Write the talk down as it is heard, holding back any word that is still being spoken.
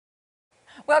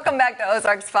Welcome back to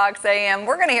Ozarks Fox AM.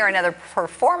 We're going to hear another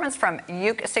performance from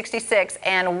Uke 66.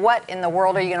 And what in the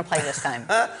world are you going to play this time?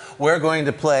 We're going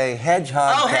to play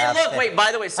Hedgehog. Oh, hey, look, wait, by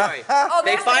the way, sorry.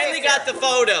 They finally got the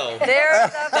photo.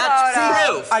 There's the photo. That's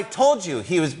proof. I told you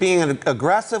he was being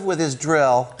aggressive with his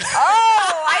drill.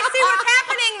 Oh, I see what's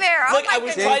happening there. Look, I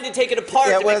was trying to take it apart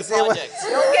to make a project.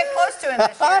 You'll get close to him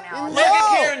this year now. Look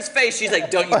at Karen's face. She's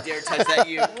like, don't you dare touch that,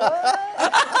 you.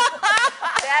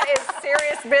 That is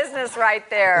serious business right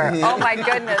there. Oh, my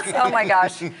goodness. Oh, my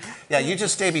gosh. Yeah, you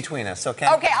just stay between us, okay?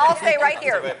 Okay, I'll stay right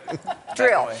here.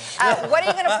 Drill. What are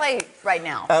you going to play right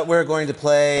now? We're going to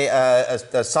play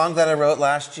a song that I wrote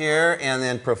last year and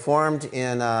then performed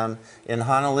in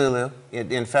Honolulu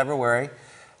in February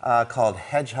called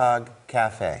Hedgehog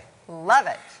Cafe. Love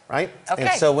it. Right? Okay.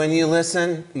 And so when you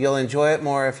listen, you'll enjoy it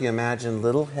more if you imagine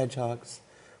little hedgehogs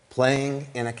playing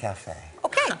in a cafe.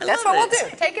 Okay, that's what we'll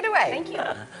do. Take it away. Thank you.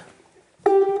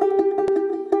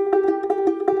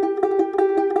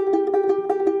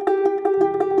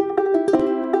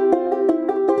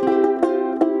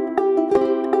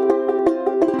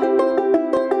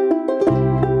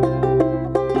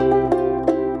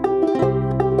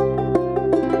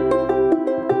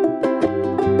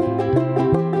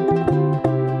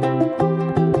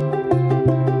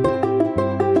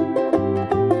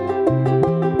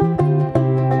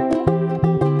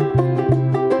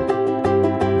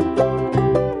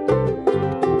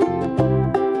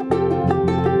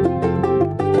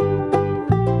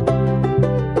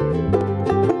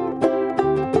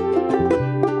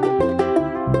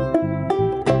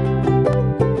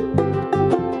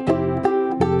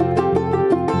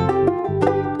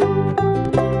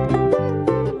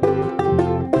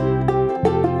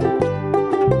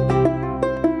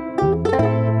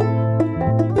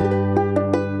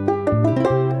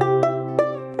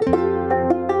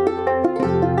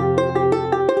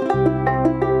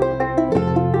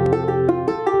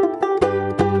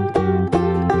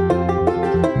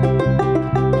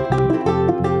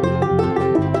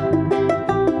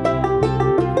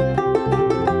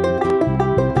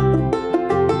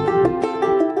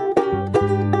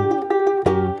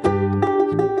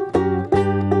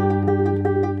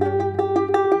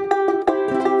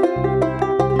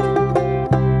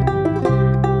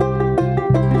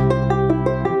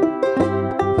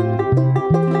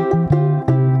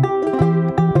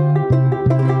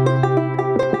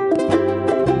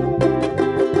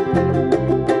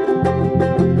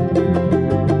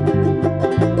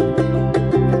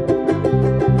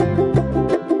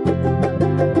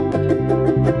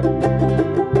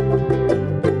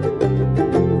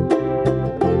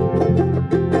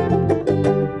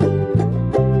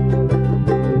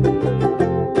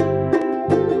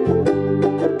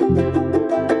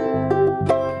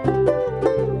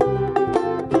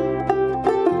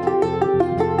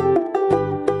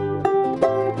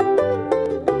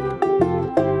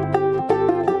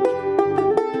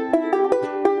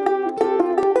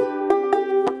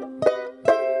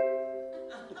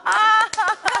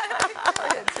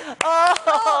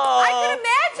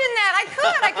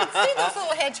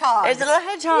 Hedgehogs. It's a little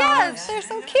hedgehog. Yes, they're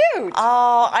so cute.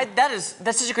 Oh,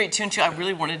 that's such a great tune too. I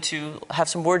really wanted to have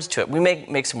some words to it. We may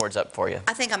make some words up for you.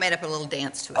 I think I made up a little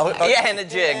dance to it. Oh, yeah, and a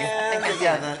jig.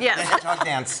 Yeah, the hedgehog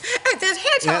dance. There's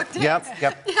hedgehog dance.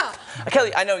 Yep. Yeah.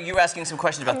 Kelly, I know you were asking some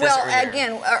questions about this earlier. Well,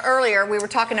 again, earlier we were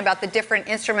talking about the different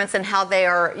instruments and how they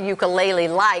are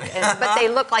ukulele-like, but they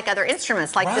look like other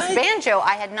instruments. Like this banjo,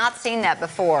 I had not seen that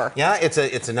before. Yeah,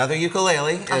 it's another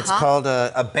ukulele. It's called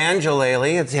a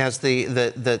banjolele. It has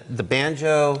the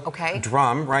banjo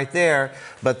drum right there,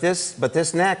 but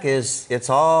this neck it's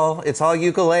all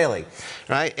ukulele,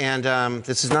 right? And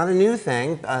this is not a new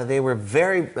thing. They were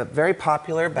very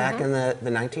popular back in the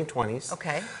 1920s.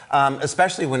 Okay.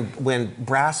 Especially when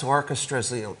brass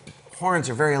orchestras, horns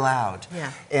are very loud,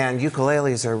 and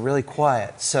ukuleles are really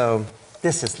quiet. So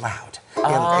this is loud.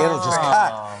 It'll just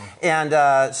cut.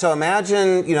 And so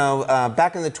imagine,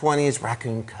 back in the 20s,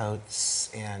 raccoon coats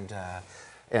and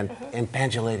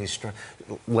banjo-ladies strumming.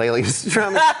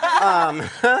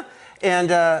 And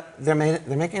they're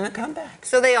making a comeback.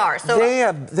 So they are. So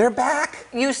they're back.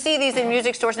 You see these in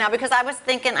music stores now, because I was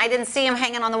thinking I didn't see them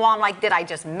hanging on the wall. I'm like, did I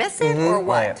just miss it or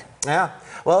what? Right. Yeah.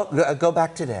 Well, go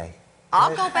back today.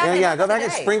 I'll go back. Go back to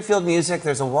Springfield Music.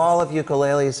 There's a wall of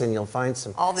ukuleles, and you'll find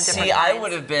some. All the different. See, I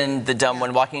would have been the dumb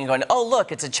one walking and going, "Oh,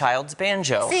 look, it's a child's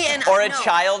banjo, or a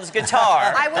child's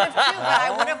guitar." I would have too, but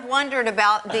I would have wondered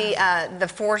about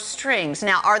the 4 strings.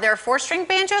 Now, are there 4-string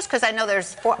banjos? Because I know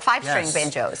there's 5-string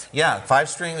banjos. Yeah,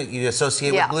 5-string that you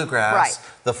associate with bluegrass. Right.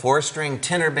 The 4-string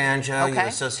tenor banjo you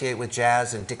associate with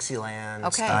jazz and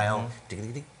Dixieland style.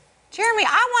 Jeremy,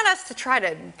 I want us to try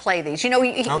to play these. You know,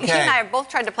 he and I have both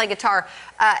tried to play guitar.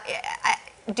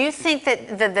 Do you think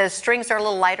that the strings are a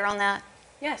little lighter on that?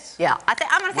 Yes. Yeah,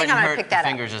 I'm gonna pick that up.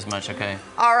 Fingers as much, okay.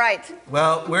 All right.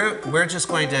 Well, we're just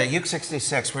going to Uke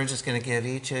 66. We're just going to give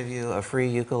each of you a free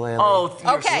ukulele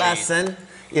lesson.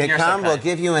 You come, we'll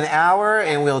give you an hour,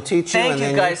 and we'll teach you. Thank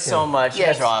you guys so much. You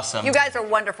guys are awesome. You guys are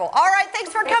wonderful. All right, thanks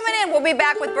for coming in. We'll be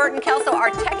back with Bert and Kelso,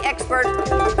 our tech expert,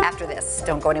 after this.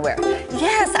 Don't go anywhere.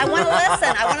 Yes, I want a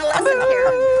lesson. I want a lesson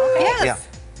here. Yes. Yeah.